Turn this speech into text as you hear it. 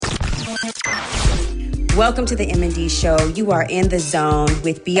Welcome to the M&D Show. You are in the zone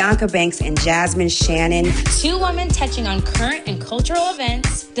with Bianca Banks and Jasmine Shannon. Two women touching on current and cultural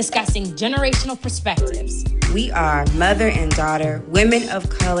events, discussing generational perspectives. We are mother and daughter, women of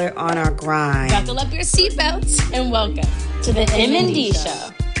color on our grind. Buckle up your seatbelts and welcome to the M&D Show.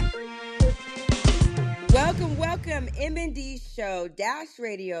 Welcome, M&D Show, Dash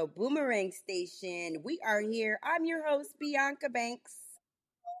Radio, Boomerang Station. We are here. I'm your host, Bianca Banks.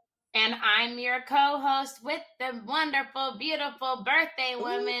 And I'm your co-host with the wonderful, beautiful birthday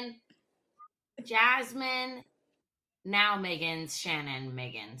woman, Jasmine. Now Megan's Shannon.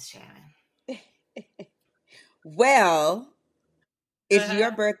 Well, it's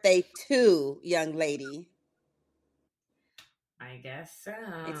your birthday too, young lady. I guess so.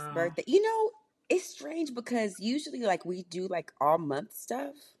 It's birthday. You know, it's strange because usually we do all month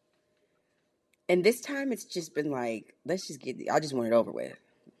stuff. And this time it's just been I just want it over with.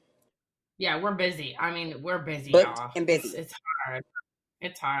 Yeah, we're busy. I mean, we're busy, Booked y'all. and busy. It's hard.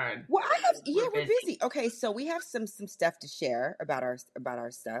 It's hard. Well, we're busy. Okay, so we have some stuff to share about our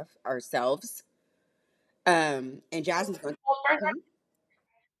stuff, ourselves. And Jasmine's going.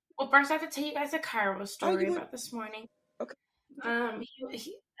 First I have to tell you guys a Cairo story about this morning. Okay.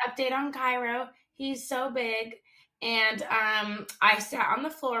 He update on Cairo. He's so big, and I sat on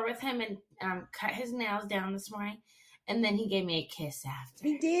the floor with him and cut his nails down this morning, and then he gave me a kiss after.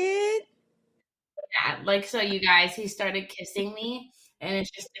 He did. Yeah, so you guys, he started kissing me, and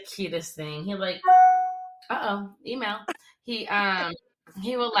it's just the cutest thing. He email. He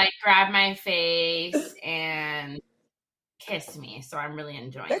will grab my face and kiss me, so I'm really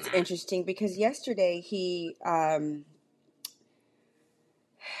enjoying that. That's interesting because yesterday he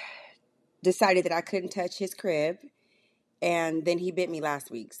decided that I couldn't touch his crib, and then he bit me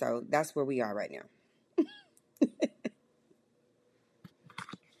last week, so that's where we are right now.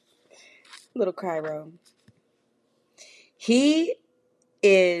 Little Cairo. He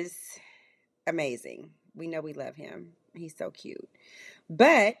is amazing. We know we love him. He's so cute.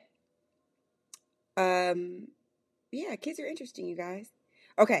 But, yeah, kids are interesting, you guys.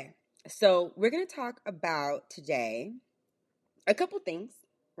 Okay, so we're going to talk about today a couple things,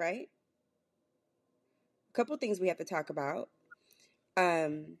 right? A couple things we have to talk about.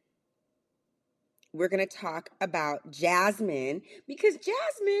 We're going to talk about Jasmine because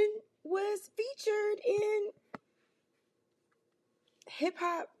Jasmine was featured in Hip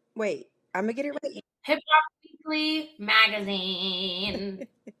Hop. Wait, I'm going to get it right. Hip Hop Weekly magazine.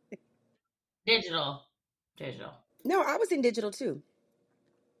 Digital. No, I was in digital too.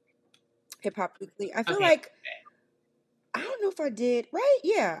 Hip Hop Weekly. I feel I don't know if I did, right?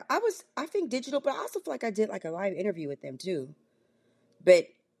 Yeah, I think digital, but I also feel like I did a live interview with them too. But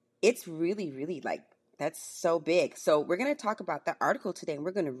it's really, really that's so big. So we're going to talk about that article today, and we're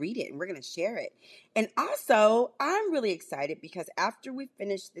going to read it, and we're going to share it. And also, I'm really excited because after we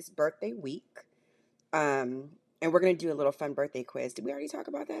finish this birthday week, and we're going to do a little fun birthday quiz. Did we already talk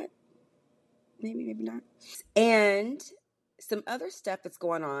about that? Maybe not. And some other stuff that's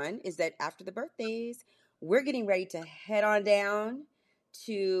going on is that after the birthdays, we're getting ready to head on down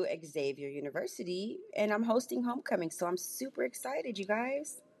to Xavier University, and I'm hosting homecoming, so I'm super excited, you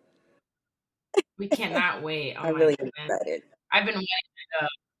guys. We cannot wait. Oh, I'm really excited. I've been waiting to go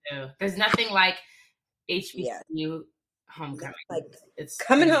too. There's nothing like HBCU homecoming. It's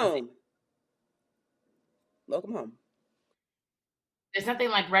coming home. Welcome home. There's nothing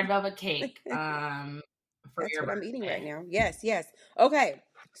like red velvet cake. That's what I'm eating right now. Yes. Okay,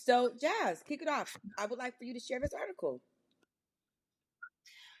 so Jazz, kick it off. I would like for you to share this article.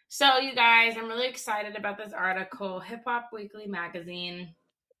 So, you guys, I'm really excited about this article. Hip Hop Weekly magazine.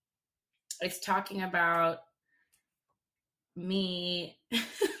 It's talking about me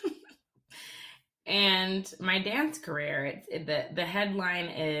and my dance career. The headline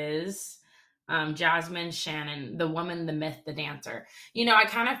is Jasmine Shannon, the woman, the myth, the dancer. You know, I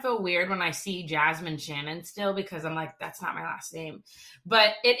kind of feel weird when I see Jasmine Shannon still because I'm like, that's not my last name.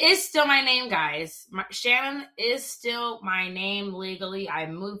 But it is still my name, guys. Shannon is still my name legally. I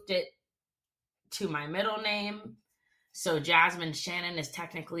moved it to my middle name. So Jasmine Shannon is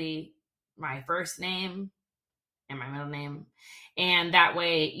technically my first name and my middle name. And that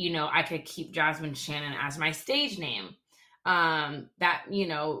way, you know, I could keep Jasmine Shannon as my stage name. That, you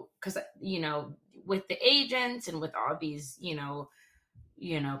know, because, you know, with the agents and with all these, you know,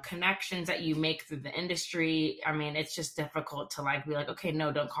 connections that you make through the industry, I mean, it's just difficult to be like, okay,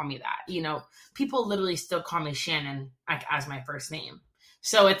 no, don't call me that. You know, people literally still call me Shannon as my first name.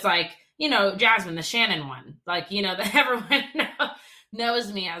 So it's like, you know, Jasmine, the Shannon one, you know, that everyone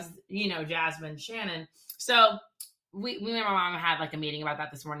knows me as, you know, Jasmine Shannon. So me and my mom had like a meeting about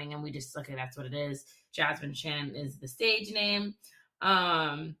that this morning, and we just, okay, that's what it is. Jasmine Shannon is the stage name.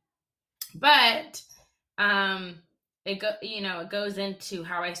 But it goes into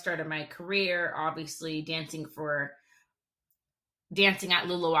how I started my career, obviously dancing at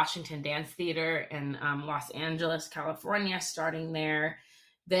Lula Washington Dance Theater in Los Angeles, California, starting there,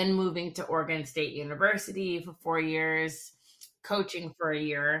 then moving to Oregon State University for 4 years, coaching for a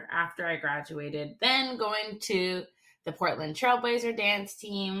year after I graduated, then going to the Portland Trailblazer dance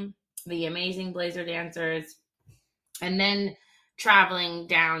team, the amazing Blazer dancers, and then traveling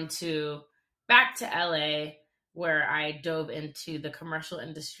back to LA, where I dove into the commercial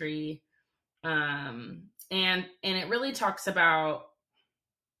industry. And it really talks about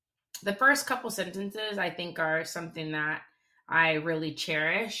the first couple sentences, I think, are something that I really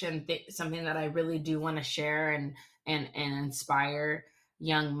cherish and something that I really do want to share and inspire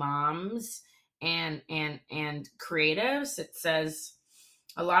young moms and creatives. It says,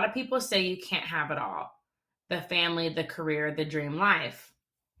 a lot of people say you can't have it all: the family, the career, the dream life.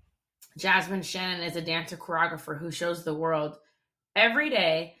 Jasmine Shannon is a dancer choreographer who shows the world every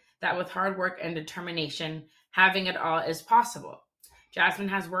day that with hard work and determination, having it all is possible. Jasmine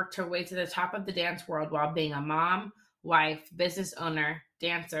has worked her way to the top of the dance world while being a mom, wife, business owner,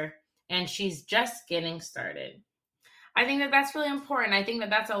 dancer, and she's just getting started. I think that that's really important. I think that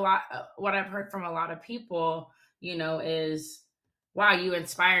that's a lot. What I've heard from a lot of people, is, wow, you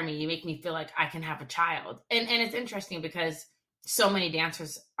inspire me. You make me feel like I can have a child. And it's interesting because so many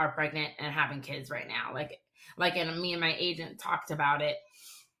dancers are pregnant and having kids right now. And me and my agent talked about it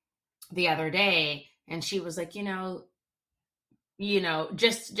the other day, and she was like,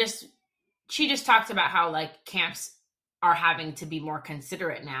 she just talked about how like camps are having to be more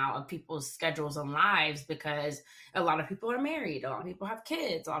considerate now of people's schedules and lives, because a lot of people are married, a lot of people have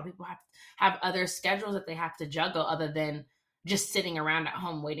kids, a lot of people have other schedules that they have to juggle other than just sitting around at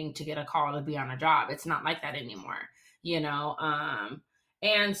home waiting to get a call to be on a job. It's not like that anymore,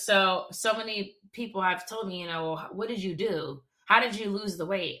 and so many people have told me, what did you do? How did you lose the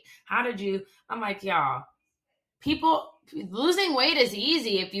weight? I'm like, y'all, people, losing weight is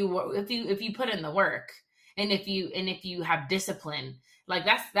easy if you put in the work, and if you have discipline. Like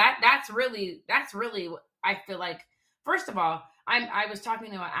that's really I feel like. First of all, I was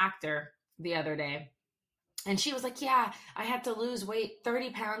talking to an actor the other day, and she was like, yeah, I had to lose weight 30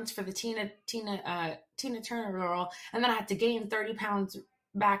 pounds for the Tina Turner role, and then I had to gain 30 pounds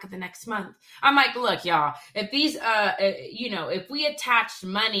back the next month. I'm like, look, y'all, if these if we attached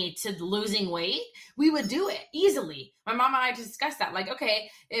money to losing weight, we would do it easily. My mom and I discussed that. Like,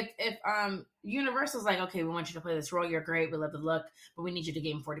 okay, if Universal's like, okay, we want you to play this role, you're great, we love the look, but we need you to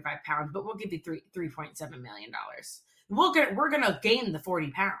gain 45 pounds, but we'll give you $3.7 million. We're gonna gain the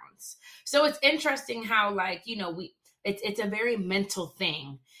 40 pounds. So it's interesting how, like, it's a very mental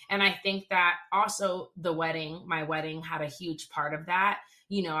thing. And I think that also my wedding had a huge part of that.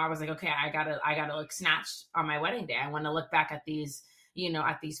 I was like, okay, I gotta look snatched on my wedding day. I want to look back at these,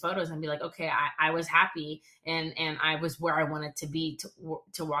 at these photos and be like, okay, I was happy and I was where I wanted to be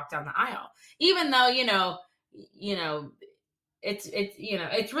to walk down the aisle. Even though,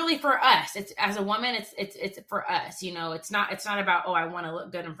 it's really for us. It's, as a woman, it's for us. It's not about, oh, I want to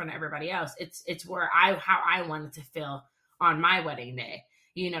look good in front of everybody else. It's how I wanted to feel on my wedding day.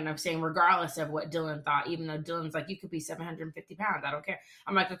 You know what I'm saying? Regardless of what Dylan thought, even though Dylan's like, you could be 750 pounds. I don't care.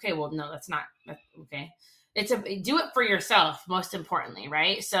 I'm like, okay, well, no, that's okay. Do it for yourself, most importantly.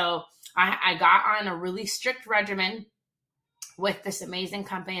 Right. So I got on a really strict regimen with this amazing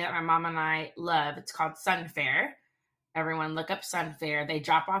company that my mom and I love. It's called Sunfair. Everyone look up Sunfair. They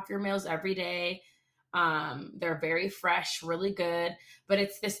drop off your meals every day. They're very fresh, really good, but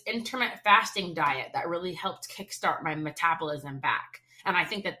it's this intermittent fasting diet that really helped kickstart my metabolism back. And I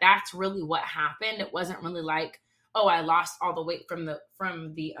think that that's really what happened. It wasn't really like, oh, I lost all the weight from the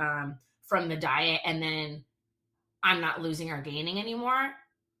diet and then I'm not losing or gaining anymore.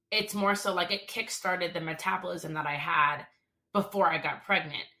 It's more so like it kickstarted the metabolism that I had before I got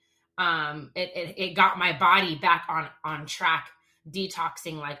pregnant. It got my body back on track,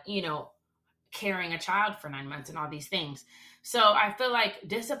 detoxing, like, carrying a child for 9 months and all these things. So I feel like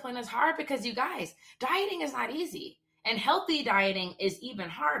discipline is hard because, you guys, dieting is not easy, and healthy dieting is even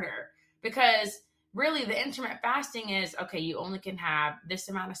harder, because really the intermittent fasting is, okay, you only can have this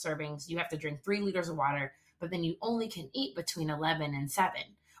amount of servings. You have to drink 3 liters of water, but then you only can eat between 11 and 7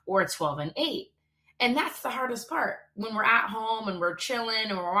 or 12 and 8. And that's the hardest part, when we're at home and we're chilling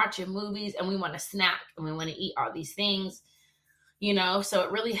and we're watching movies and we want to snack and we want to eat all these things, so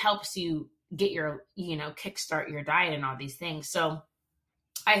it really helps you get your, kickstart your diet and all these things. So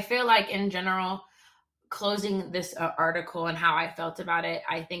I feel like in general, closing this article and how I felt about it,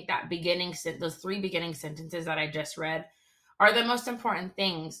 I think that those 3 beginning sentences that I just read are the most important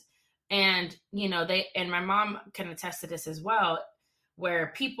things. And, and my mom can attest to this as well,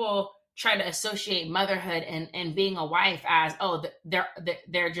 where people try to associate motherhood and being a wife as, oh,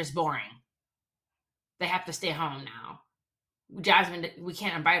 they're just boring. They have to stay home now. Jasmine, we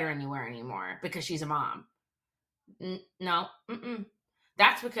can't invite her anywhere anymore because she's a mom. No,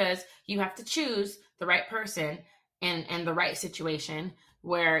 that's because you have to choose the right person and the right situation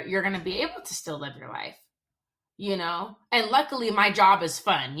where you're going to be able to still live your life, and luckily my job is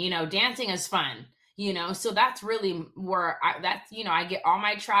fun, dancing is fun, so that's really where I get all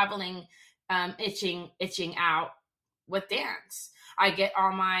my traveling itching out with dance. I get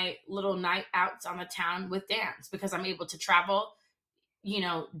all my little night outs on the town with dance because I'm able to travel,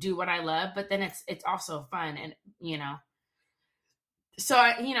 do what I love, but then it's also fun. And, so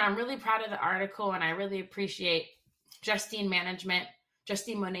I'm really proud of the article, and I really appreciate Justine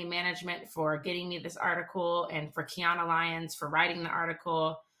Monet Management for getting me this article, and for Kiana Lyons for writing the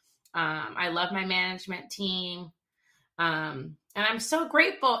article. I love my management team. And I'm so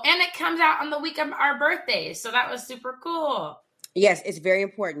grateful. And it comes out on the week of our birthdays. So that was super cool. Yes, it's very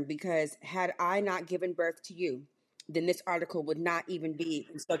important, because had I not given birth to you, then this article would not even be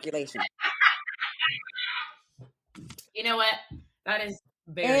in circulation. You know what? That is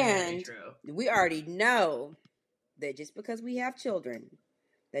very true. We already know that just because we have children,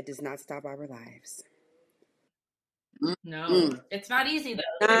 that does not stop our lives. No, it's not easy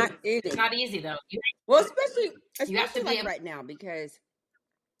though. It's not easy though. Well, especially you have to like right now, because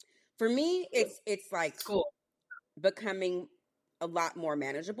for me, it's like school becoming a lot more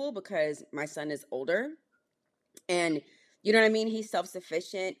manageable because my son is older, and you know what I mean? He's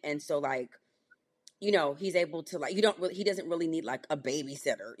self-sufficient, and so like, he's able to like, he doesn't really need like a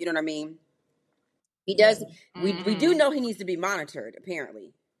babysitter. You know what I mean? He does. Mm-hmm. We do know he needs to be monitored,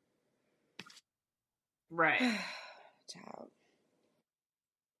 apparently. Right. Child.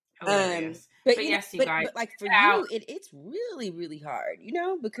 But yes, you guys. But like for you, it's really, really hard,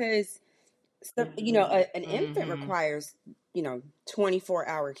 because an infant requires,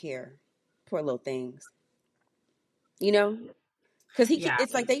 24-hour care. Poor little things. Because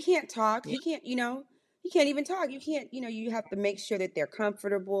it's like they can't talk. He can't, he can't even talk. You can't, you have to make sure that they're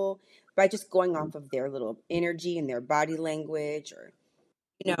comfortable by just going off of their little energy and their body language, or,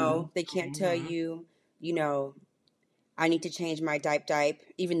 they can't tell you, I need to change my diaper,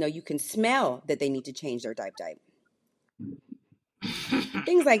 even though you can smell that they need to change their diaper.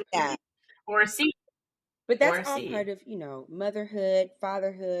 Things like that. Or see. But that's all part of, motherhood,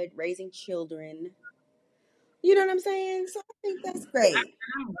 fatherhood, raising children. You know what I'm saying? So I think that's great. I'm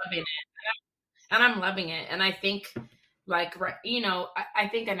loving it. And I'm loving it. And I think, like, I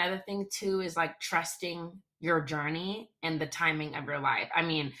think another thing, too, is, like, trusting your journey and the timing of your life. I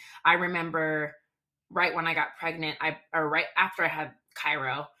mean, I remember right when I got pregnant, or right after I had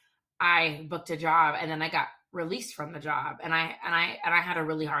Cairo, I booked a job, and then I got released from the job, and I had a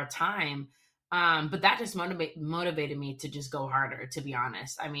really hard time. But that just motivated me to just go harder, to be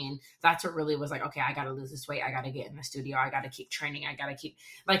honest. I mean, that's what really was like, okay, I got to lose this weight. I got to get in the studio. I got to keep training. I got to keep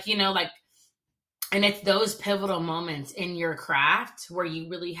and it's those pivotal moments in your craft where you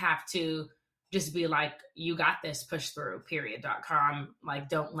really have to just be like, you got this, push through, period.com. Like,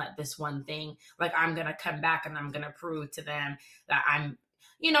 don't let this one thing, like, I'm going to come back and I'm going to prove to them that I'm,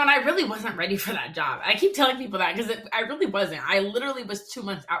 and I really wasn't ready for that job. I keep telling people that because I really wasn't. I literally was 2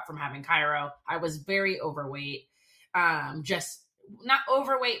 months out from having Cairo. I was very overweight, just not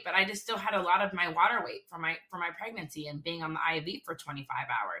overweight, but I just still had a lot of my water weight from my pregnancy and being on the IV for 25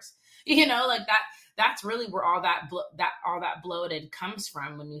 hours. Like that's really where all that bloated comes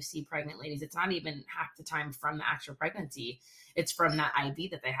from when you see pregnant ladies. It's not even half the time from the actual pregnancy. It's from that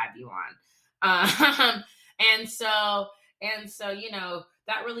IV that they have you on. And so,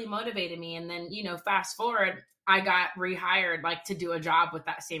 that really motivated me. And then, fast forward, I got rehired, like, to do a job with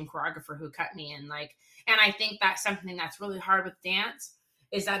that same choreographer who cut me. And I think that's something that's really hard with dance,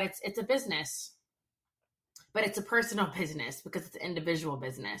 is that it's a business, but it's a personal business because it's an individual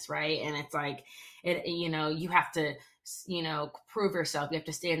business. Right. And it's like, you have to, prove yourself. You have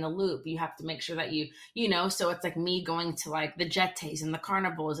to stay in the loop. You have to make sure that so it's like me going to like the Jetés and the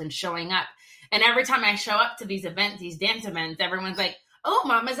carnivals and showing up. And every time I show up to these events, these dance events, everyone's like, oh,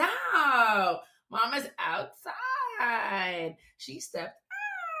 mama's out. Mama's outside. She stepped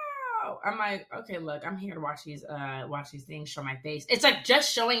out. I'm like, okay, look, I'm here to watch these things, show my face. It's like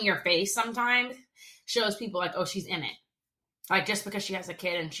just showing your face sometimes shows people like, oh, she's in it. Like, just because she has a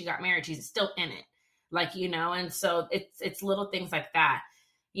kid and she got married, she's still in it. Like, and so it's little things like that,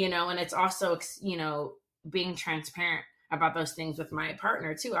 and it's also, being transparent about those things with my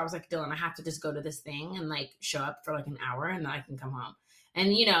partner too. I was like, Dylan, I have to just go to this thing and like show up for like an hour and then I can come home.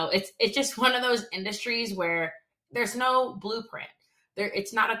 And you know, it's just one of those industries where there's no blueprint.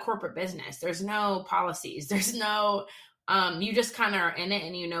 It's not a corporate business. There's no policies. There's no you just kind of are in it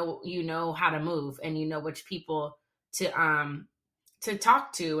and you know how to move and you know which people to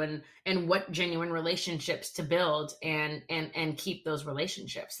talk to and what genuine relationships to build and keep those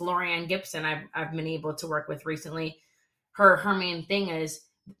relationships. Lorianne Gibson, I've been able to work with recently. Her main thing is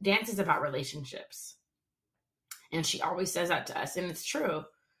dance is about relationships. And she always says that to us. And it's true.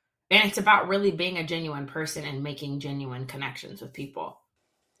 And it's about really being a genuine person and making genuine connections with people.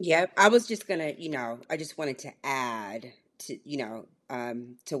 Yep. I was just gonna, I just wanted to add to,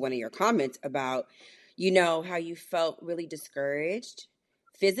 to one of your comments about, how you felt really discouraged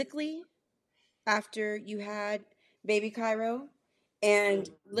physically after you had baby Cairo. And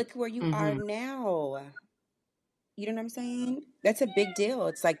look where you are now. You know what I'm saying? That's a big deal.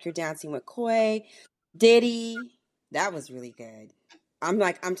 It's like you're dancing with Koi, Diddy. That was really good. I'm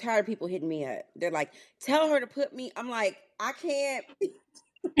like, I'm tired of people hitting me up. They're like, tell her to put me. I'm like, I can't.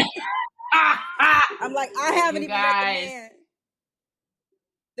 I'm like, I haven't You even met the guys. man.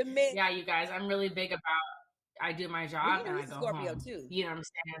 The man. Yeah, you guys, I'm really big about I do my job and I he's a go Scorpio home. too. You know what I'm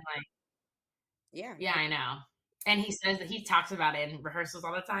saying? Like, Yeah. yeah, I know. And he says that he talks about it in rehearsals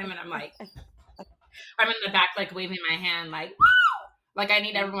all the time, and I'm like, I'm in the back, like waving my hand, like, woo! Like I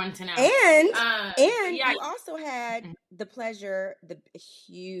need everyone to know. And yeah. you also had the pleasure, the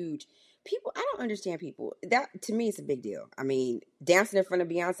huge people. I don't understand people. That to me is a big deal. I mean, dancing in front of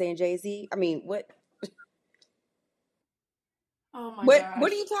Beyonce and Jay-Z. I mean, what? Oh my What? gosh!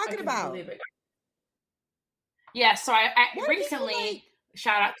 What are you talking about? Yeah. So I recently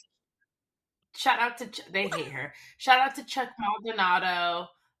shout out to they hate her. Shout out to Chuck Maldonado,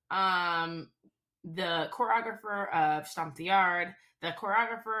 the choreographer of Stomp the Yard, the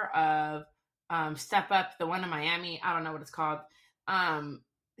choreographer of Step Up, the one in Miami. I don't know what it's called.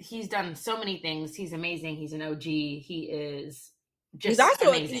 He's done so many things. He's amazing. He's an OG. He is just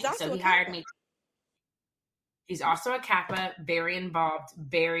amazing. So he hired me. He's also a Kappa, very involved,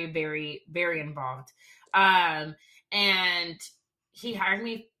 very, very, very involved. And he hired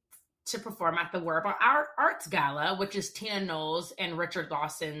me to perform at the Wearable Arts Gala, which is Tina Knowles and Richard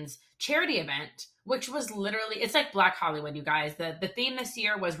Lawson's charity event, which was literally, it's like Black Hollywood, you guys. The theme this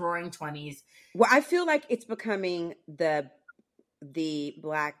year was Roaring 20s. Well, I feel like it's becoming the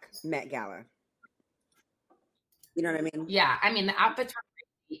Black Met Gala. You know what I mean? Yeah. I mean, the outfits were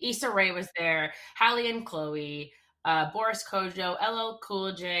crazy. Issa Rae was there, Halle and Chloe, Boris Kojo, LL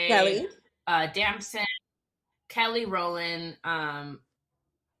Cool J, Kelly, Damson, Kelly Rowland,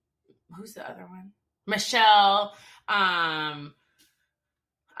 who's the other one? Michelle,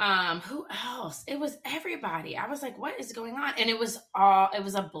 who else? It was everybody. I was like, what is going on? And it was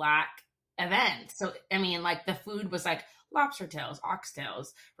a Black event. So, I mean, like the food was like lobster tails,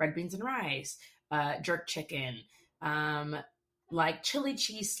 oxtails, red beans and rice, jerk chicken, like chili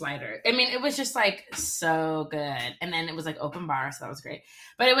cheese slider. I mean, it was just like so good. And then it was like open bar, so that was great.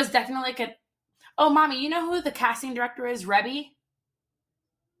 But it was definitely like oh, mommy, you know who the casting director is? Ruby,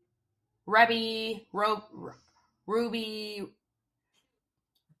 Ruby.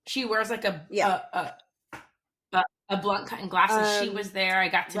 She wears like a blunt cut and glasses. She was there. I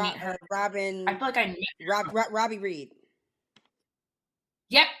got to meet her. Robin. I feel like I met Robbie Reed.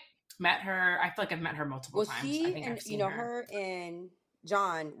 Yep, met her. I feel like I've met her multiple times. She I think and I've seen her. Her and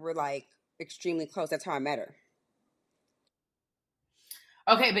John were like extremely close. That's how I met her.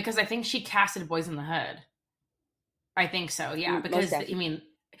 Okay, because I think she casted Boys in the Hood. I think so. Yeah, because I mean,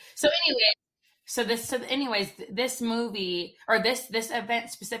 so anyways, this movie or this event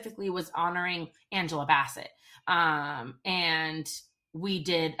specifically was honoring Angela Bassett, and we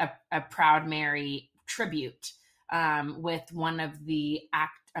did a Proud Mary tribute with one of the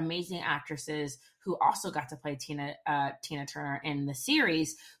amazing actresses who also got to play Tina Turner in the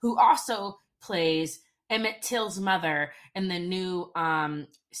series, who also plays Emmett Till's mother in the new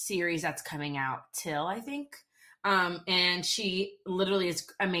series that's coming out, Till, I think. And she literally is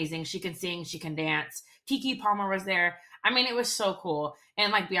amazing. She can sing, she can dance. Keke Palmer was there. I mean, it was so cool.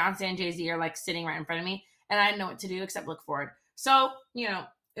 And like Beyonce and Jay-Z are like sitting right in front of me, and I didn't know what to do except look forward. So,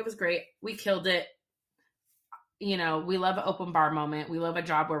 it was great. We killed it. We love an open bar moment. We love a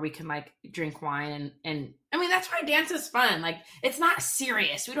job where we can like drink wine and I mean, that's why dance is fun. Like, it's not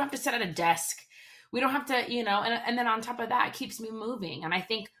serious. We don't have to sit at a desk. We don't have to, and then on top of that, it keeps me moving. And I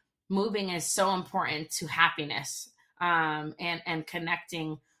think moving is so important to happiness, and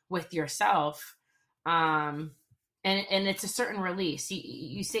connecting with yourself. and it's a certain release.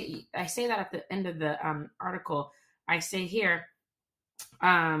 You say, I say that at the end of the article. I say here,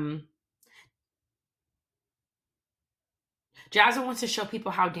 Jasmine wants to show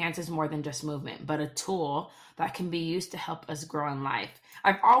people how dance is more than just movement, but a tool that can be used to help us grow in life.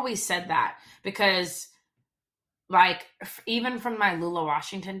 I've always said that because, like, even from my Lula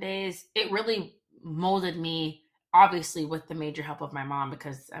Washington days, it really molded me, obviously with the major help of my mom,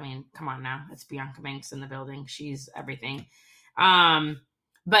 because, I mean, come on now, it's Bianca Banks in the building. She's everything.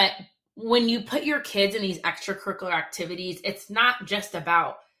 But when you put your kids in these extracurricular activities, it's not just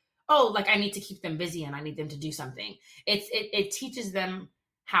about, oh, like I need to keep them busy and I need them to do something. It teaches them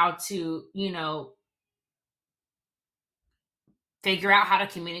how to, you know, figure out how to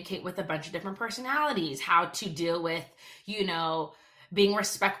communicate with a bunch of different personalities, how to deal with, you know, being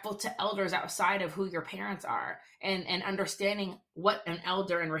respectful to elders outside of who your parents are, and understanding what an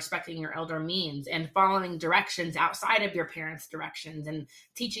elder and respecting your elder means, and following directions outside of your parents' directions, and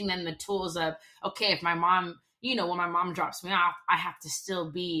teaching them the tools of, okay, if my mom, you know, when my mom drops me off, I have to still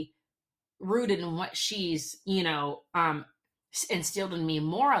be rooted in what she's, you know, instilled in me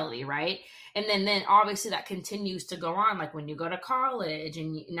morally, right? And then obviously that continues to go on, like when you go to college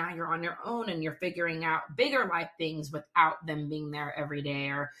and now you're on your own and you're figuring out bigger life things without them being there every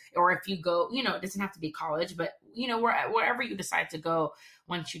day, or if you go, you know, it doesn't have to be college, but you know, wherever you decide to go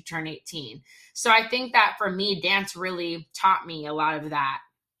once you turn 18. So I think that for me, dance really taught me a lot of that,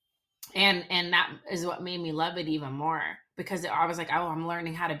 and that is what made me love it even more, because I was like, oh, I'm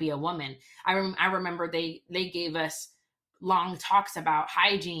learning how to be a woman. I remember they gave us long talks about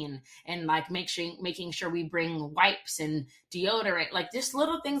hygiene and like making sure we bring wipes and deodorant, like just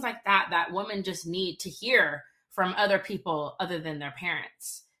little things like that women just need to hear from other people other than their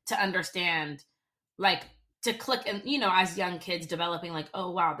parents, to understand, like to click, and you know, as young kids developing, like,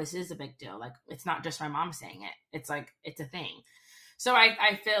 oh wow, this is a big deal, like it's not just my mom saying it, it's like it's a thing. So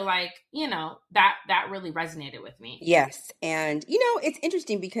I feel like, you know, that really resonated with me. Yes. And, you know, it's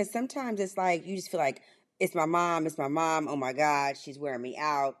interesting because sometimes it's like, you just feel like, it's my mom. Oh my God, she's wearing me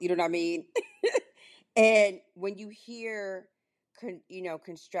out. You know what I mean? And when you hear, you know,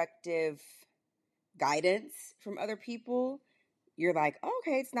 constructive guidance from other people, you're like, oh,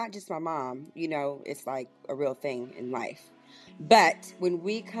 okay, it's not just my mom. You know, it's like a real thing in life. But when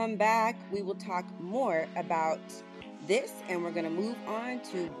we come back, we will talk more about this, and we're going to move on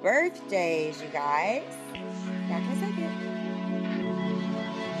to birthdays, you guys. Back in a second.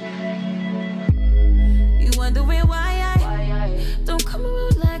 You wondering why I don't come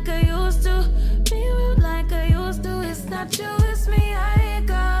around like I used to, be around like I used to. It's not you, it's me. I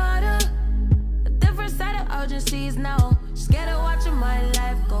got a different side of urgencies now. Scared of watching my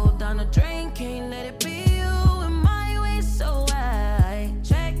life go down the drain. Can't let it be you in my way, so I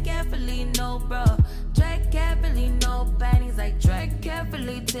tread carefully, no bro. Tread carefully, no panties. I tread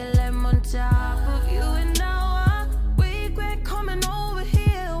carefully till I'm on top of you. And now I regret coming over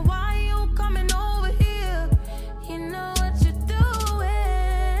here. Why you coming over here? You know what you're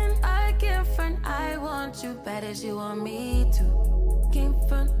doing. I can't front, I want you bad as you want me to. Can't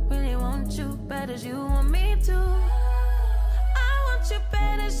front, really want you bad as you want me to. I want you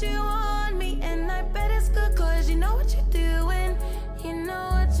bad as you want me, and I bet it's good cause you know what you're doing. You know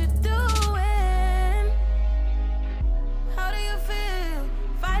what you're doing. How do you feel?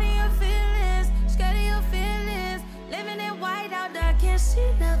 Fighting your feelings, scared of your feelings. Living in white out, I can't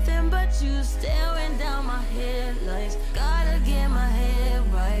see nothing but you staring down my headlights. Gotta get my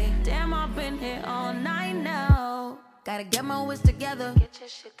head right. Damn, I've been here all night now. Gotta get my wits together.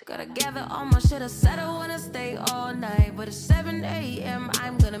 Gotta gather all my shit. I said I wanna stay all night, but it's 7 a.m.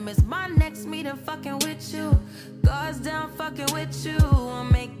 I'm gonna miss my next meeting fucking with you. God's down fucking with you.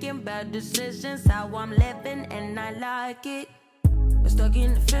 I'm making bad decisions, how I'm living, and I like it. I'm stuck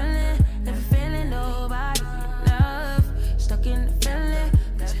in the feeling, never feeling nobody enough. Stuck in the feeling,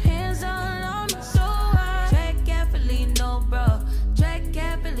 got your hands all on me, so I tread carefully, no bro. Tread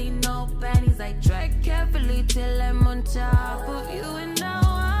carefully, no panties. I tread carefully till I'm on top of you. And now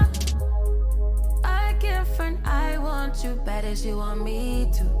I can't front, I want you bad as you want me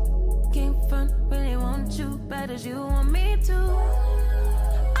to. Can't front, really want you bad as you want me to.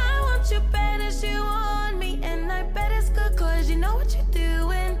 I want you bad as you want me, and I bet it's good cause you know what you're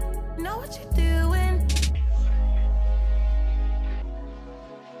doing. Know what you're doing.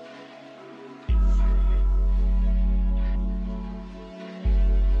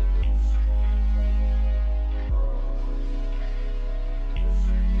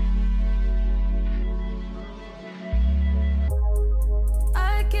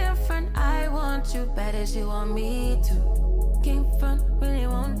 I want you bad as you want me to. Can't front, really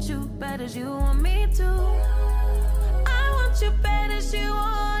want you bad as you want me to. want you better, she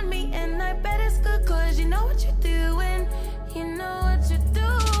want me. And I bet it's good cause you know what you're doing. You know what you're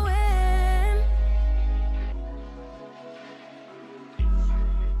doing.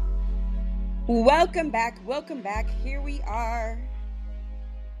 Welcome back. Welcome back. Here we are.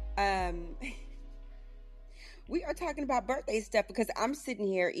 We are talking about birthday stuff because I'm sitting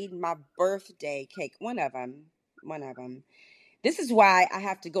here eating my birthday cake. One of them. This is why I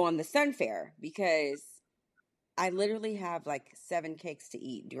have to go on the Sun Fair, because I literally have like 7 cakes to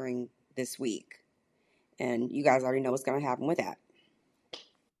eat during this week. And you guys already know what's going to happen with that.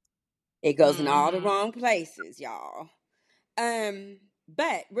 It goes in all the wrong places, y'all.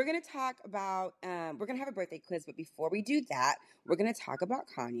 But we're going to talk about, we're going to have a birthday quiz. But before we do that, we're going to talk about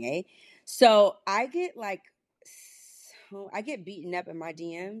Kanye. So I get beaten up in my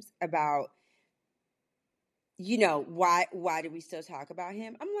DMs about, you know, why do we still talk about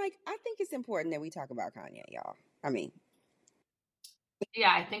him? I'm like, I think it's important that we talk about Kanye, y'all. I mean,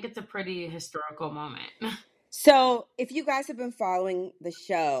 yeah, I think it's a pretty historical moment. So if you guys have been following the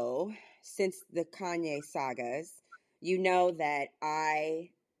show since the Kanye sagas, you know that I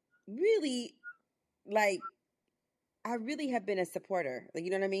really have been a supporter. Like,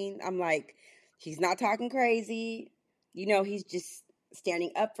 you know what I mean? I'm like, he's not talking crazy. You know, he's just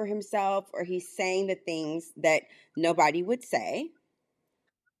standing up for himself, or he's saying the things that nobody would say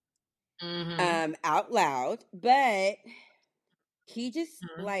out loud. But he just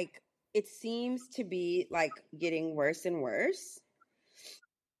like, it seems to be like getting worse and worse.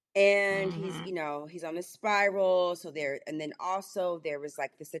 And he's, you know, he's on a spiral. So and then also there was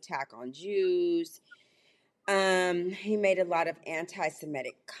like this attack on Jews. He made a lot of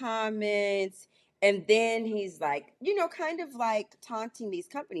anti-Semitic comments. And then he's like, you know, kind of like taunting these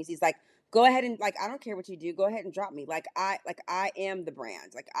companies. He's like, go ahead and, like, I don't care what you do. Go ahead and drop me. Like I am the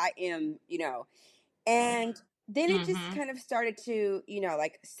brand. Like I am, you know. And then it just kind of started to, you know,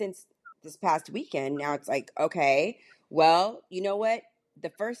 like since this past weekend, now it's like, okay, well, you know what?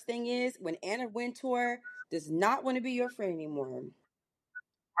 The first thing is, when Anna Wintour does not want to be your friend anymore.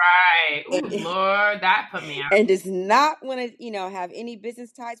 Right. Oh, Lord, that put me out. And does not want to, you know, have any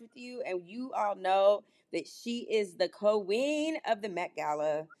business ties with you. And you all know that she is the queen of the Met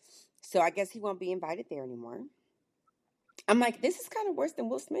Gala. So I guess he won't be invited there anymore. I'm like, this is kind of worse than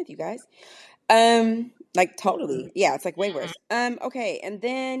Will Smith, you guys. Like totally. Yeah, it's like way worse. Okay. And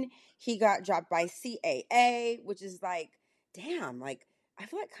then he got dropped by CAA, which is like, damn, like I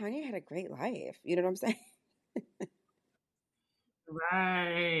feel like Kanye had a great life. You know what I'm saying?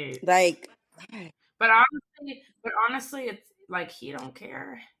 Right. Like, but honestly, it's like he don't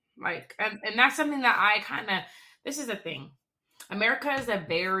care. Like, and that's something that I kind of. This is the thing. America is a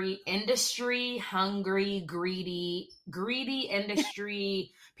very industry hungry, greedy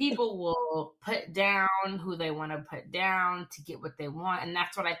industry. People will put down who they want to put down to get what they want. And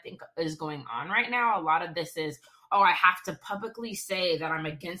that's what I think is going on right now. A lot of this is, oh, I have to publicly say that I'm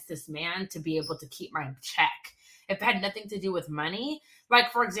against this man to be able to keep my check. If it had nothing to do with money,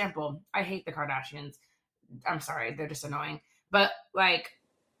 like, for example, I hate the Kardashians. I'm sorry, they're just annoying. But like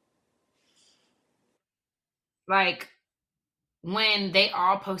when they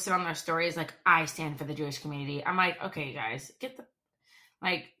all posted on their stories, like, I stand for the Jewish community, I'm like, okay, guys,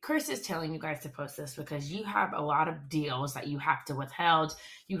 like, Chris is telling you guys to post this because you have a lot of deals that you have to withhold.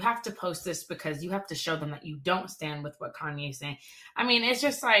 You have to post this because you have to show them that you don't stand with what Kanye's saying. I mean, it's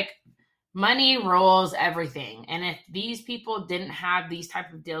just like money rolls everything. And if these people didn't have these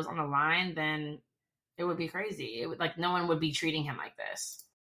type of deals on the line, then it would be crazy. It would, like, no one would be treating him like this.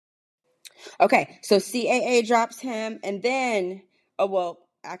 Okay, so CAA drops him, and then, oh, well,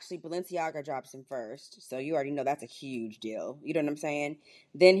 actually, Balenciaga drops him first. So you already know that's a huge deal. You know what I'm saying?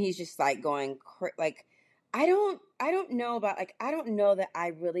 Then he's just like going, like, I don't know about, like, I don't know that I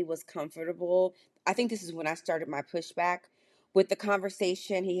really was comfortable. I think this is when I started my pushback with the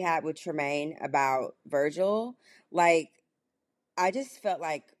conversation he had with Tremaine about Virgil. Like, I just felt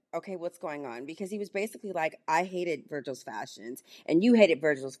like, okay, what's going on? Because he was basically like, I hated Virgil's fashions and you hated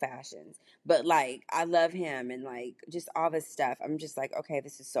Virgil's fashions, but like, I love him, and like, just all this stuff. I'm just like, okay,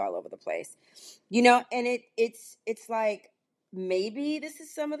 this is so all over the place, you know? And it's like, maybe this is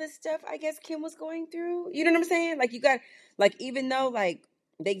some of the stuff I guess Kim was going through. You know what I'm saying? Like, you got, like, even though like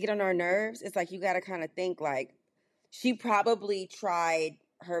they get on our nerves, it's like, you got to kind of think like, she probably tried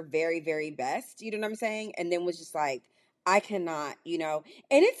her very, very best. You know what I'm saying? And then was just like, I cannot, you know.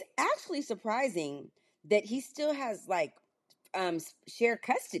 And it's actually surprising that he still has like shared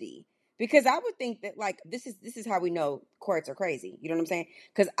custody, because I would think that like this is how we know courts are crazy. You know what I'm saying?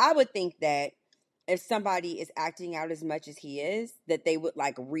 Because I would think that if somebody is acting out as much as he is, that they would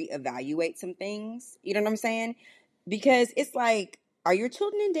like reevaluate some things. You know what I'm saying? because it's like, are your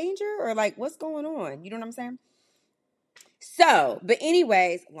children in danger or like what's going on? You know what I'm saying? So, but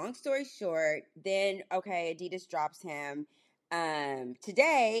anyways, long story short, then okay, Adidas drops him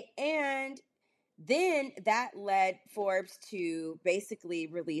today, and then that led Forbes to basically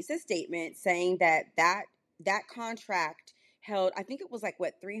release a statement saying that contract held, I think it was like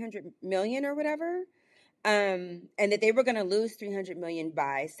what, 300 million or whatever, and that they were going to lose 300 million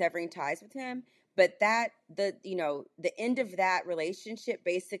by severing ties with him, but that the end of that relationship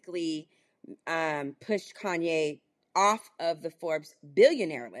basically pushed Kanye off of the Forbes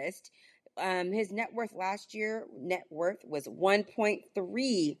billionaire list. His net worth was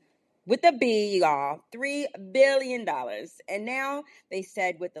 1.3 with a B, y'all, $3 billion. And now they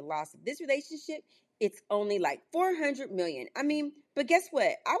said with the loss of this relationship, it's only like 400 million. I mean, but guess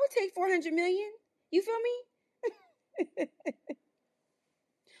what? I would take 400 million. You feel me?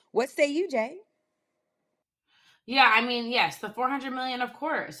 What say you, Jay? Yeah, I mean, yes, the 400 million, of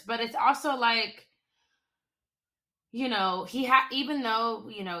course, but it's also like, even though,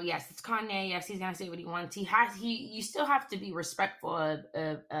 yes, it's Kanye, yes, he's gonna say what he wants. You still have to be respectful of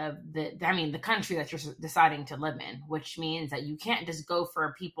the country that you're deciding to live in, which means that you can't just go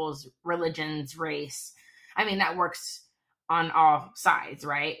for people's religions, race. I mean, that works on all sides,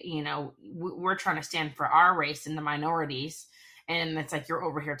 right? We're trying to stand for our race and the minorities, and it's like you're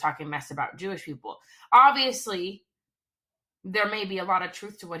over here talking mess about Jewish people. Obviously, there may be a lot of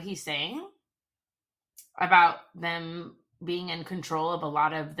truth to what he's saying about them being in control of a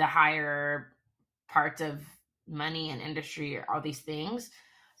lot of the higher parts of money and industry, or all these things.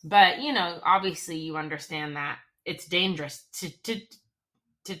 But, obviously you understand that it's dangerous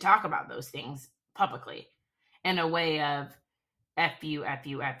to talk about those things publicly in a way of F you, F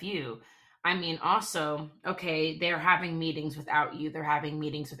you, F you. I mean, also, okay, they're having meetings without you.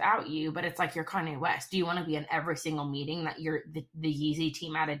 But it's like you're Kanye West. Do you want to be in every single meeting that the Yeezy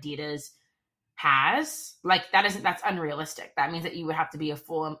team at Adidas has? Like, that's unrealistic. That means that you would have to be a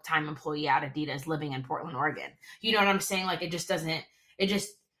full-time employee at Adidas living in Portland, Oregon. You know what I'm saying? Like, so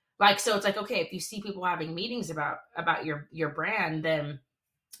it's like, okay, if you see people having meetings about your brand, then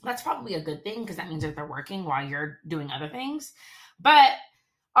that's probably a good thing, because that means that they're working while you're doing other things. But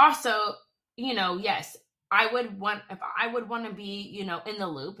also, yes, I would want to be, in the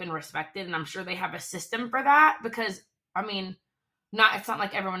loop and respected. And I'm sure they have a system for that, because, I mean, it's not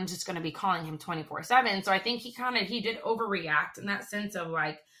like everyone's just going to be calling him 24/7. So I think he did overreact in that sense of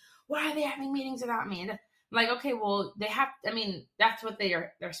like, why are they having meetings without me? And like, okay, well, that's what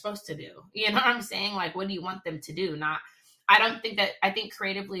they're supposed to do. You know what I'm saying? Like, what do you want them to do? I think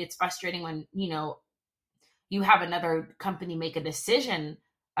creatively it's frustrating when, you have another company make a decision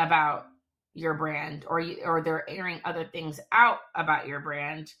about your brand, or they're airing other things out about your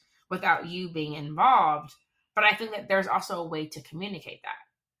brand without you being involved. But I think that there's also a way to communicate that.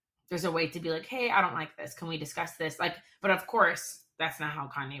 There's a way to be like, hey, I don't like this. Can we discuss this? Like, but of course, that's not how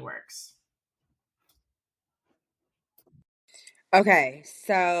Kanye works. Okay,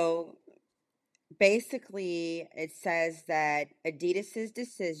 so basically it says that Adidas's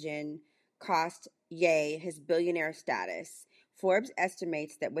decision cost Ye his billionaire status. Forbes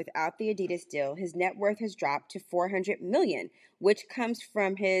estimates that without the Adidas deal, his net worth has dropped to 400 million, which comes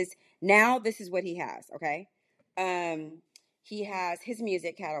from now this is what he has, okay? He has his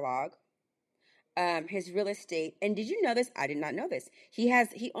music catalog, his real estate, and did you know this? I did not know this. He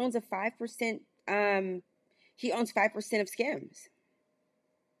owns 5%, he owns 5% of Skims.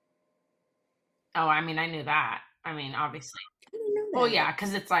 Oh, I mean, I knew that. I mean, obviously. I didn't know that. Well, yeah,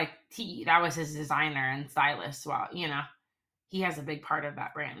 because it's like that was his designer and stylist. Well, he has a big part of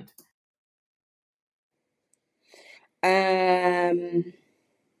that brand.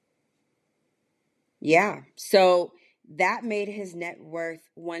 Yeah. So that made his net worth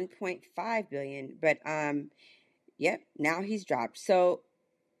 1.5 billion, but yep, now he's dropped. So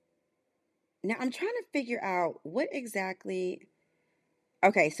now I'm trying to figure out what exactly.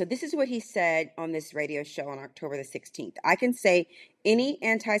 Okay, so this is what he said on this radio show on October the 16th. I can say any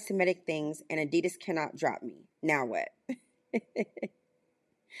anti-Semitic things and Adidas cannot drop me. Now what?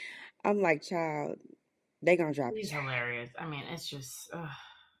 I'm like, child, they gonna drop you. He's hilarious. I mean, it's just,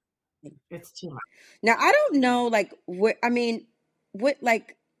 it's too much. Now, I don't know, like,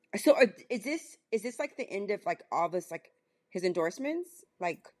 so is this like the end of like all this, like his endorsements,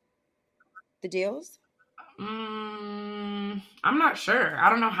 like the deals? I'm not sure. I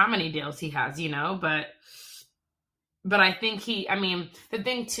don't know how many deals he has, but I think the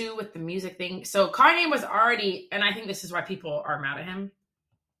thing too with the music thing, so Kanye was already, and I think this is why people are mad at him,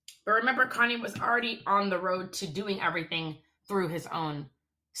 but remember, Kanye was already on the road to doing everything through his own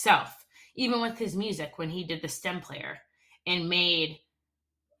self. even with his music, when he did the stem player and made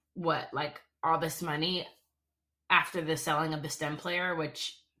all this money after the selling of the stem player,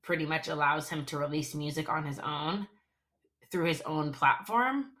 which pretty much allows him to release music on his own through his own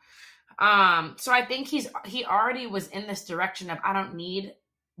platform. So I think he already was in this direction of, I don't need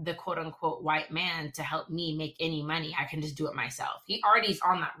the quote unquote white man to help me make any money. I can just do it myself. He already is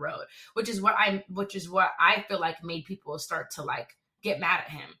on that road, which is what I feel like made people start to like get mad at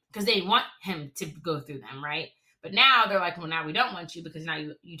him, because they want him to go through them, right? But now they're like, well, now we don't want you because now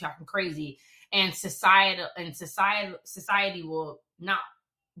you talking crazy, and society will not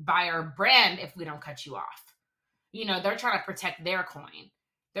buy our brand if we don't cut you off. You know, they're trying to protect their coin.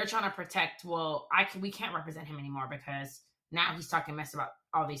 They're trying to protect, we can't represent him anymore because now he's talking mess about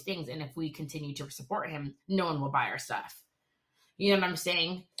all these things. And if we continue to support him, no one will buy our stuff. You know what I'm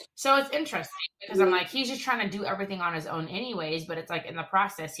saying? So it's interesting because I'm like, he's just trying to do everything on his own anyways, but it's like in the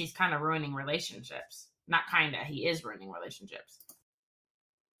process, he's kind of ruining relationships. Not kind of, he is ruining relationships.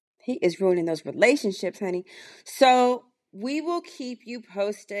 He is ruining those relationships, honey. So we will keep you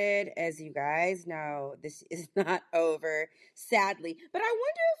posted. As you guys know, this is not over, sadly. But I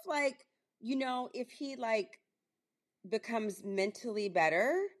wonder if, if he, becomes mentally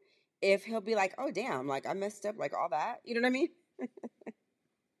better, if he'll be like, oh, damn, I messed up, all that. You know what I mean?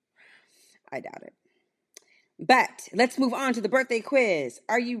 I doubt it. But let's move on to the birthday quiz.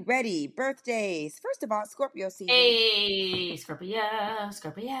 Are you ready? Birthdays. First of all, Scorpio season. Hey, Scorpio.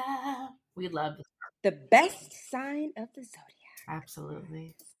 We love this. The best sign of the zodiac.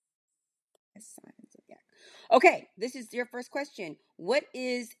 Absolutely. Best sign of the zodiac. Okay, this is your first question. What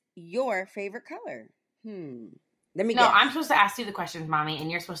is your favorite color? Let me guess. I'm supposed to ask you the questions, Mommy,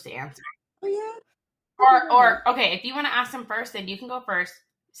 and you're supposed to answer. Oh, yeah? Or okay, if you want to ask them first, then you can go first,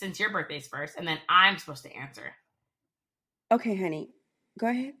 since your birthday's first, and then I'm supposed to answer. Okay, honey. Go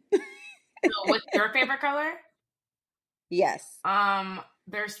ahead. So what's your favorite color? Yes.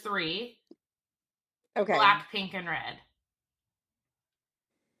 There's 3. Okay. Black, pink, and red.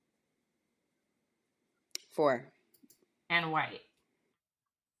 4. And white.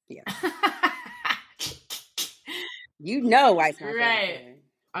 Yeah. You know white's my favorite right.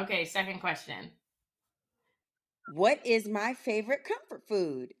 Color. Okay, second question. What is my favorite comfort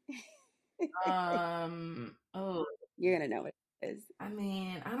food? You're gonna know what it is. I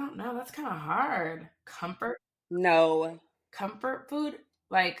mean, I don't know. That's kind of hard. Comfort? No. Comfort food?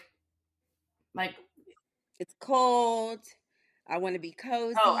 Like it's cold. I want to be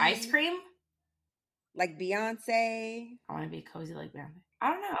cozy. Oh, ice cream? Like Beyonce. I want to be cozy like Beyonce.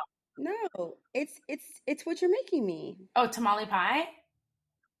 I don't know. No, it's what you're making me. Oh, tamale pie?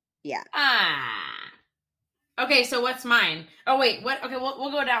 Yeah. Okay, so what's mine? Oh, wait, what? Okay,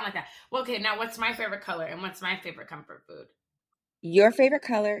 we'll go down like that. Well, okay, now what's my favorite color and what's my favorite comfort food? Your favorite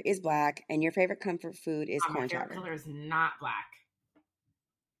color is black and your favorite comfort food is corn chowder. My favorite color is not black.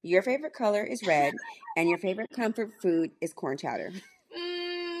 Your favorite color is red and your favorite comfort food is corn chowder.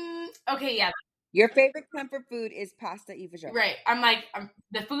 Okay, yeah. Your favorite comfort food is pasta e fagioli. Right. I'm like,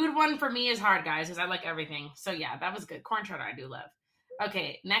 the food one for me is hard, guys, because I like everything. So yeah, that was good. Corn chowder I do love.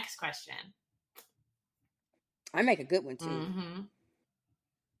 Okay, next question. I make a good one too. Mm-hmm.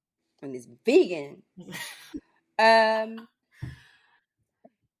 And it's vegan.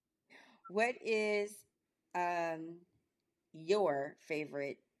 What is your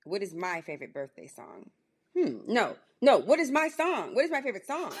favorite? What is my favorite birthday song? No. What is my song? What is my favorite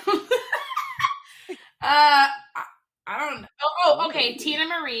song? I don't know. Oh, okay. Tina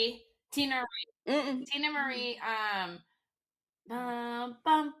Marie. Bum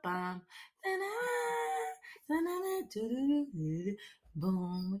bum bum.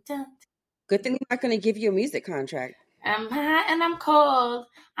 Good thing I'm not going to give you a music contract. I'm high and I'm cold.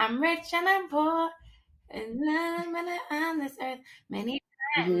 I'm rich and I'm poor. And I'm on this earth many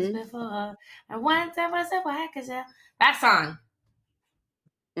times before. And once I was a white gazelle. That song.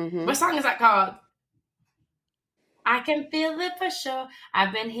 What song is that called? I can feel it for sure.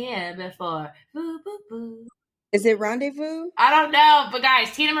 I've been here before. Boo, boo, boo. Is it Rendezvous? I don't know. But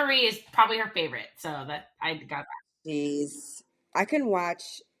guys, Tina Marie is probably her favorite. So that I got that. Jeez. I can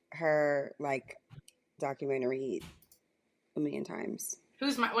watch her documentary a million times.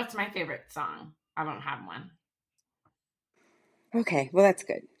 What's my favorite song? I don't have one. Okay, well that's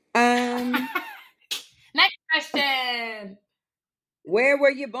good. Next question. Where were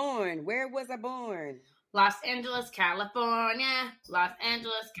you born? Where was I born? Los Angeles, California. Los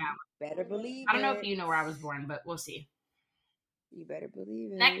Angeles, California. Better believe it. I don't know if you know where I was born, but we'll see. You better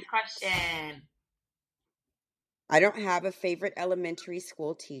believe it. Next question. I don't have a favorite elementary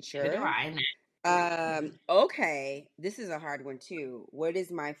school teacher. Neither do I. Okay. This is a hard one too. What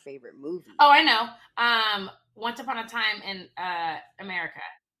is my favorite movie? Oh, I know. Once Upon a Time in America.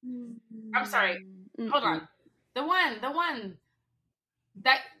 I'm sorry. Hold on. The one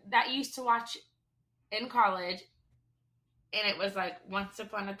that used to watch in college, and it was like Once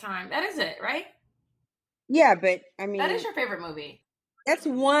Upon a Time. That is it, right? Yeah, but I mean, that is your favorite movie. That's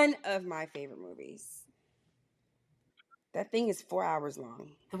one of my favorite movies. That thing is 4 hours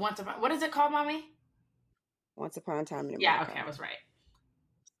long. The Once Upon, what is it called, Mommy? Once Upon a Time in America. Yeah, okay, I was right.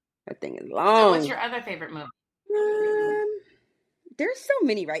 That thing is long. So what's your other favorite movie? There's so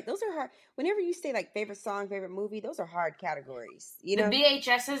many, right? Those are hard. Whenever you say like favorite song, favorite movie, those are hard categories. You know, the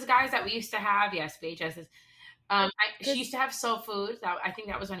VHSs, guys, that we used to have. Yes, VHSs. She used to have Soul Food. I think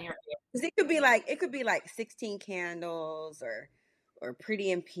that was one of your favorites. Because it could be like 16 Candles or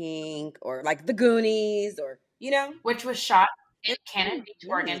Pretty in Pink or like The Goonies or which was shot in Cannon Beach,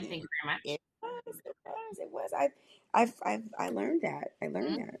 Oregon. Thank you very much. It was. I learned that.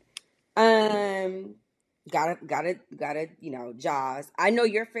 that. Gotta, Jaws. I know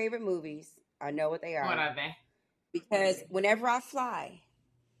your favorite movies. I know what they are. What are they? Because whenever I fly,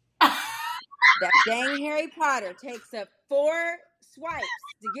 that dang Harry Potter takes up 4 swipes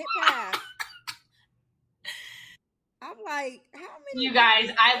to get past. I'm like, how many? You guys,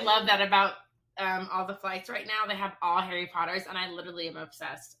 I love that about all the flights right now. They have all Harry Potters, and I literally am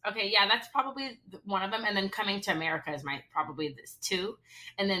obsessed. Okay, yeah, that's probably one of them. And then Coming to America is probably this 2.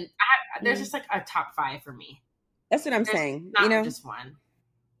 And then there's just like a top 5 for me. That's what I'm saying. Not just one.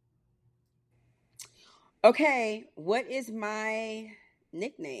 Okay, what is my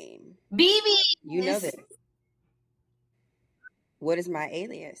nickname? BB. You know this. What is my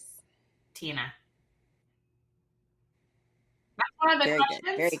alias? Tina. That's one of the questions.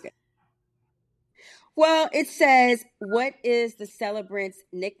 Good, very good. Well, it says, what is the celebrant's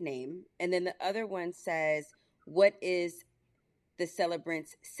nickname? And then the other one says, what is the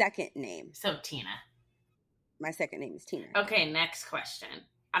celebrant's second name? So, Tina. My second name is Tina. Okay, next question.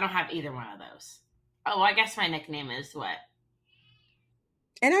 I don't have either one of those. Oh, I guess my nickname is what?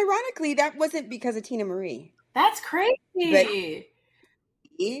 And ironically, that wasn't because of Tina Marie. That's crazy.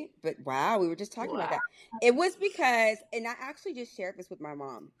 But wow, we were just talking about that. It was because, and I actually just shared this with my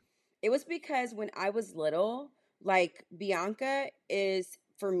mom. It was because when I was little, like Bianca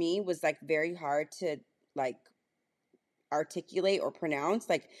for me was like very hard to like articulate or pronounce.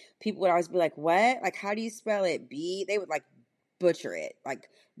 Like people would always be like, what? Like, how do you spell it? They would like butcher it. Like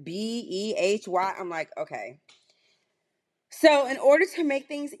Behy. I'm like, okay. So in order to make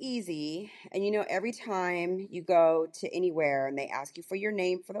things easy, and every time you go to anywhere and they ask you for your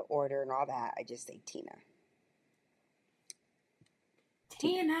name for the order and all that, I just say Tina.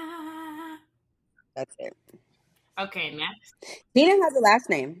 Tina. That's it. Okay, next. Tina has a last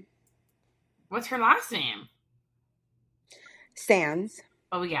name. What's her last name? Sands.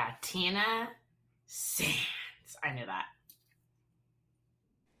 Oh, yeah. Tina Sands. I knew that.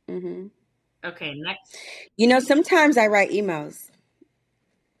 Mm-hmm. Okay, next. Sometimes I write emails.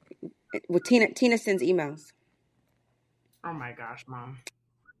 Well, Tina sends emails. Oh, my gosh, Mom.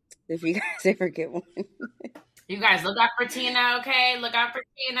 If you guys ever get one. You guys, look out for Tina, okay? Look out for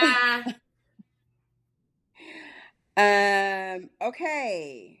Tina.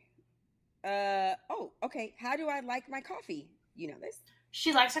 Okay. Okay. How do I like my coffee? You know this?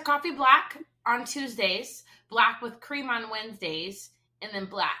 She likes her coffee black on Tuesdays, black with cream on Wednesdays, and then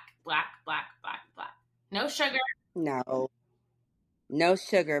black. No sugar. No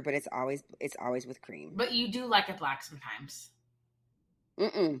sugar, but it's always with cream. But you do like it black sometimes.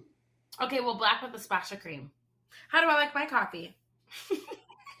 Mm-mm. Okay, well, black with a splash of cream. How do I like my coffee?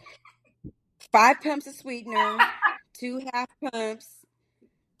 5 pumps of sweetener, 2 half pumps,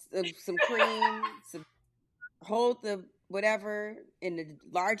 some cream, hold the whatever in the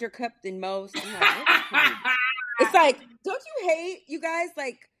larger cup than most. I'm like, it's like, don't you hate, you guys,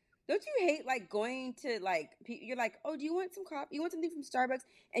 like, don't you hate like going to like, you're like, oh, do you want some coffee? You want something from Starbucks?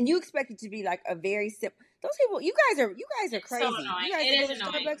 And you expect it to be like a very simple. Those people, you guys are crazy. So annoying. You guys it go is to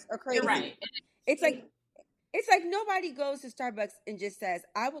annoying. Starbucks are crazy. You're right. It's like nobody goes to Starbucks and just says,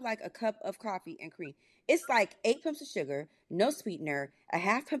 I would like a cup of coffee and cream. It's like 8 pumps of sugar, no sweetener, a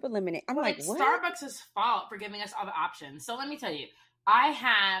half pump of lemonade. I'm like, what? Starbucks' fault for giving us all the options. So let me tell you, I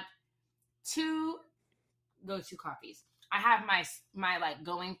have 2 go-to coffees. I have my like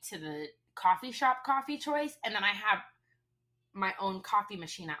going to the coffee shop coffee choice, and then I have my own coffee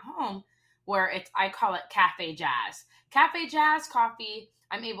machine at home where I call it Cafe Jazz. Cafe Jazz coffee,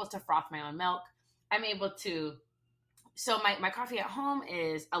 I'm able to froth my own milk. I'm able to, so my coffee at home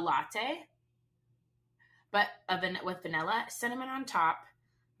is a latte, but with vanilla, cinnamon on top,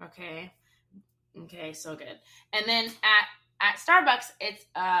 okay? Okay, so good. And then at Starbucks, it's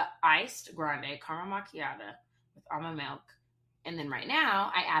iced grande caramel macchiato with almond milk. And then right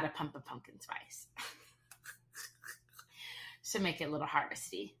now, I add a pump of pumpkin spice to make it a little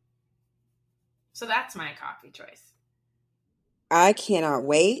harvesty. So that's my coffee choice. I cannot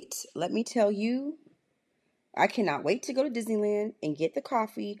wait. Let me tell you, I cannot wait to go to Disneyland and get the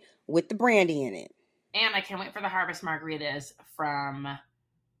coffee with the brandy in it. And I can't wait for the harvest margaritas from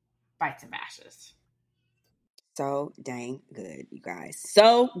Bites and Bashes. So dang good, you guys.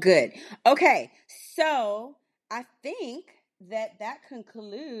 So good. Okay, so I think that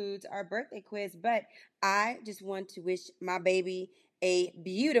concludes our birthday quiz, but I just want to wish my baby a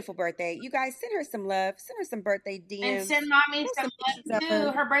beautiful birthday. You guys, send her some love. Send her some birthday DMs. And send mommy some love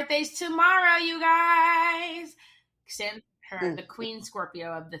too. Her birthday's tomorrow, you guys. Send her the Queen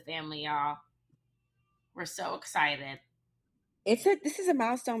Scorpio of the family, y'all. We're so excited. This is a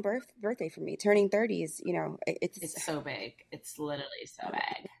milestone birthday for me. Turning 30 is, it's so big. It's literally so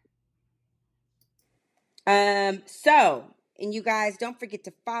big. And you guys, don't forget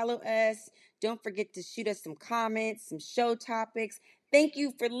to follow us. Don't forget to shoot us some comments, some show topics. Thank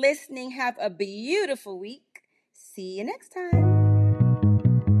you for listening. Have a beautiful week. See you next time.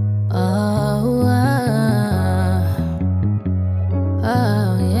 Oh, yeah.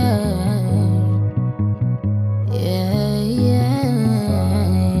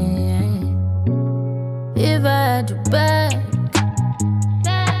 If I had you back,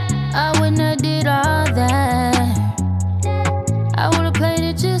 I wouldn't have did all that. I would've played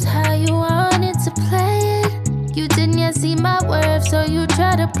it just how you wanted to play it. You didn't yet see my worth, so you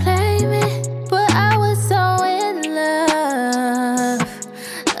tried to play me. But I was so in love,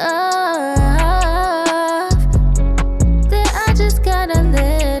 that I just got a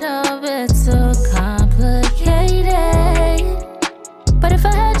little bit too complicated. But if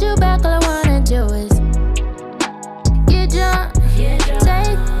I had you back, all I wanna do is get drunk, take.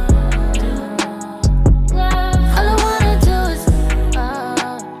 All I wanna do is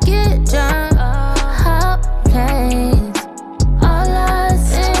get drunk, hop planes. All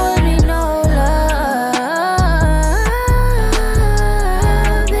us, it would be no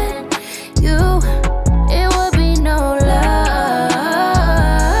loving you. It would be no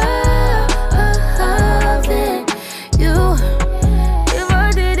loving you. If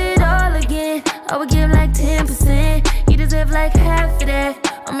I did it all again, I would give like 10%. You deserve like half of that.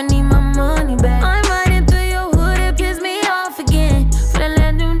 I'ma need my money back. I'm riding through your hood, it pissed me off again. For the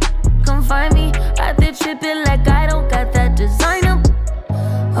land new come find me out there tripping like I don't got that designer.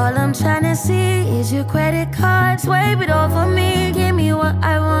 All I'm trying to see is your credit card. Swipe it off of me, give me what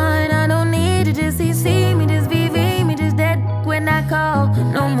I want. I don't need to just see me, just VV me, just that when I call.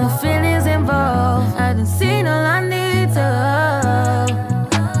 No more feelings involved. I done seen all I need to.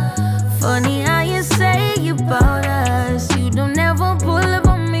 Funny how you say you bought us. You don't ever pull up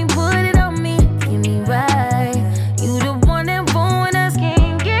on me, put it on me, give me right. You the one that won't us,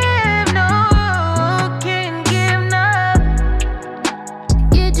 can't give no, can't give no.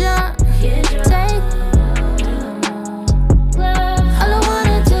 Get drunk, take. All I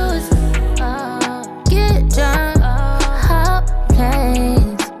wanna do is get drunk, hop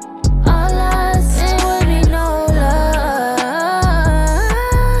planes. All us, it would be no loving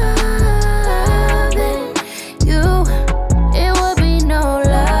you. It would be no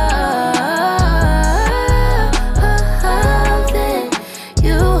loving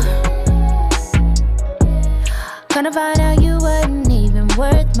you. Gonna find out you wasn't even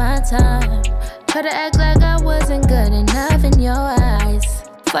worth my time. Try to act like I wasn't good enough in your eyes.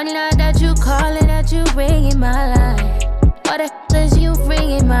 Funny now that you calling, that you ringing my line. What the hell is you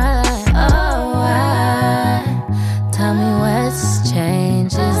ringing my line? Oh, why? Tell me what's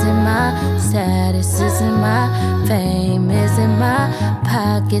changed. Is it my status? Is it my fame? Is it my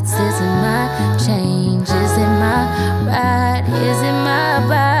pockets? Is it my change? Is it my ride? Is it my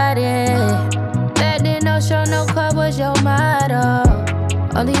body? Back then, no show, no club was your motto.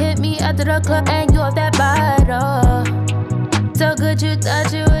 Only hit me after the club and you off that bottle. So good you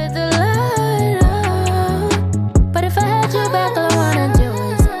thought you was the light. But if I had you back, all I wanna do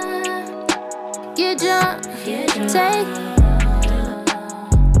is get drunk, take.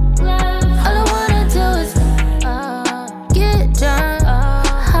 All I wanna do is get drunk,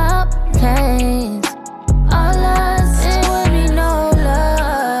 hop planes. All us, it would be no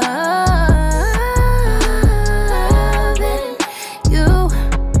loving you.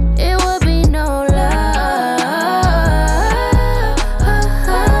 It would be no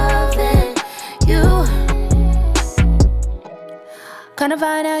loving you. Gonna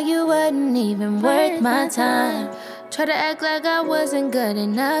find out you wasn't even worth my time. Try to act like I wasn't good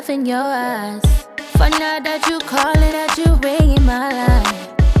enough in your eyes. Funny that you calling, that you ringing my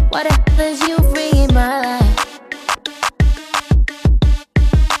line. What the hell is you ringing my line?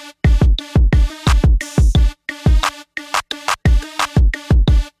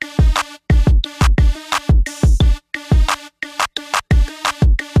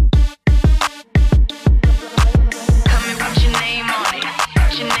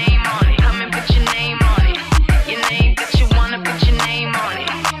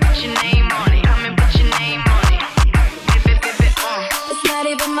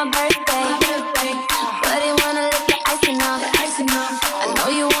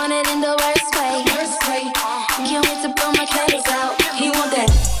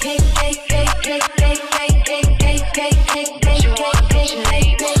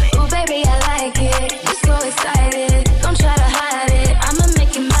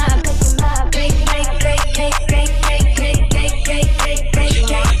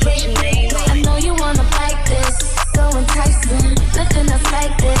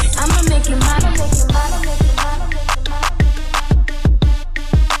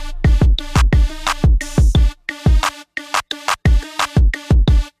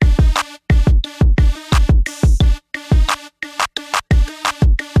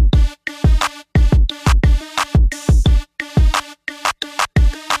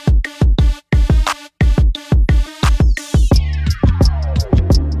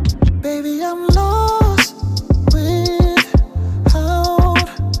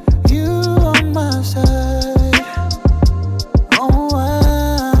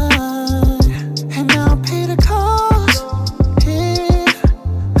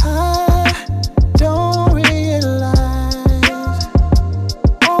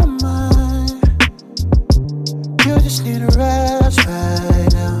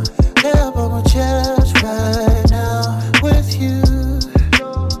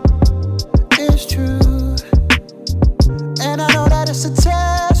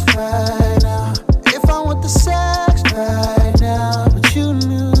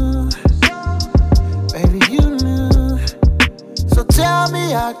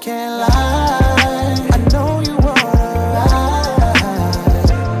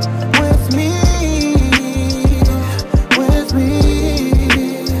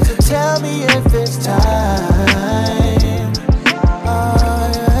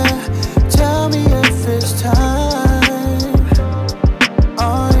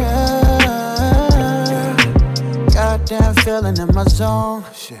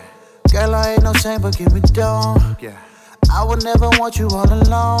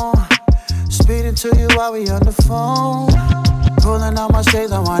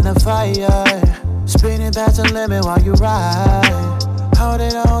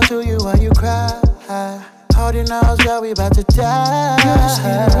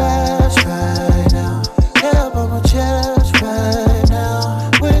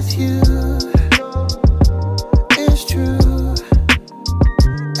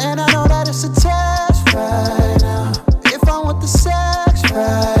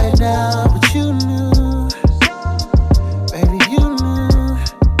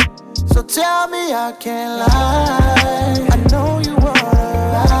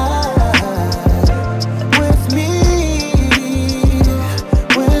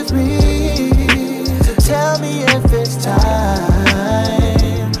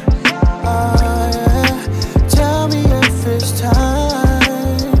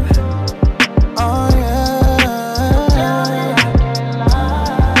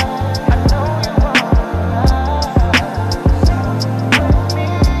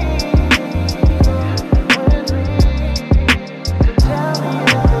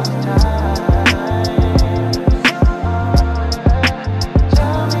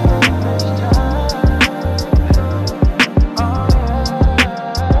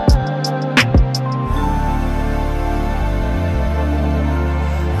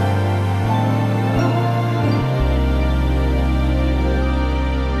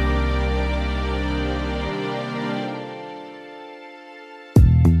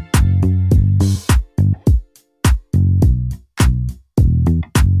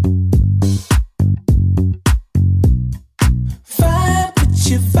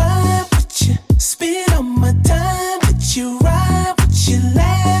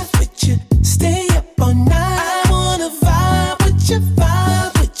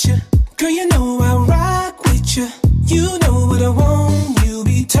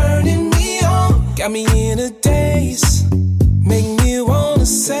 Got me in a daze. Make me wanna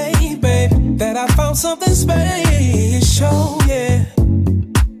say, babe, that I found something special, yeah.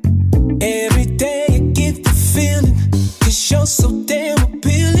 Every day I get the feeling, 'cause you're so damn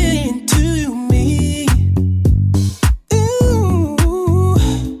appealing to me.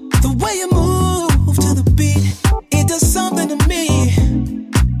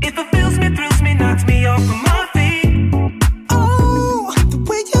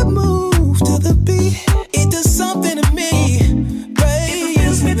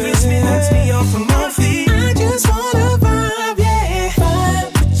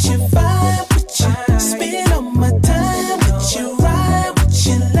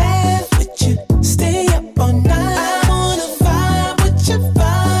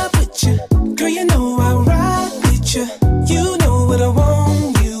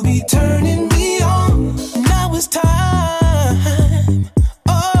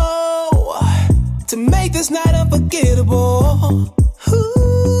 this night unforgettable.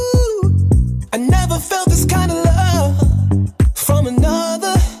 Ooh, I never felt this kind of love from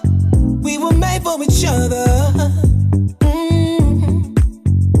another. We were made for each other.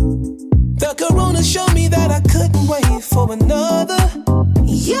 The corona showed me that I couldn't wait for another.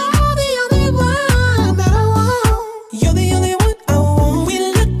 You're the only one that I want. You're the only one I want. We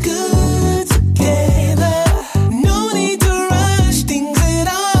look good together. No need to rush things at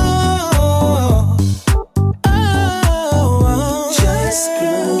all. Oh, just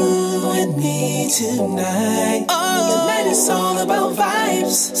groove with me tonight. Oh, tonight is all about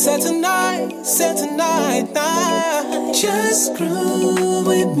vibes. Set tonight, night. Just groove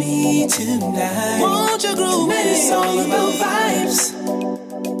with me tonight. Won't you groove? Tonight is all about vibes.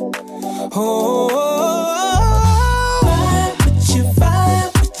 Oh.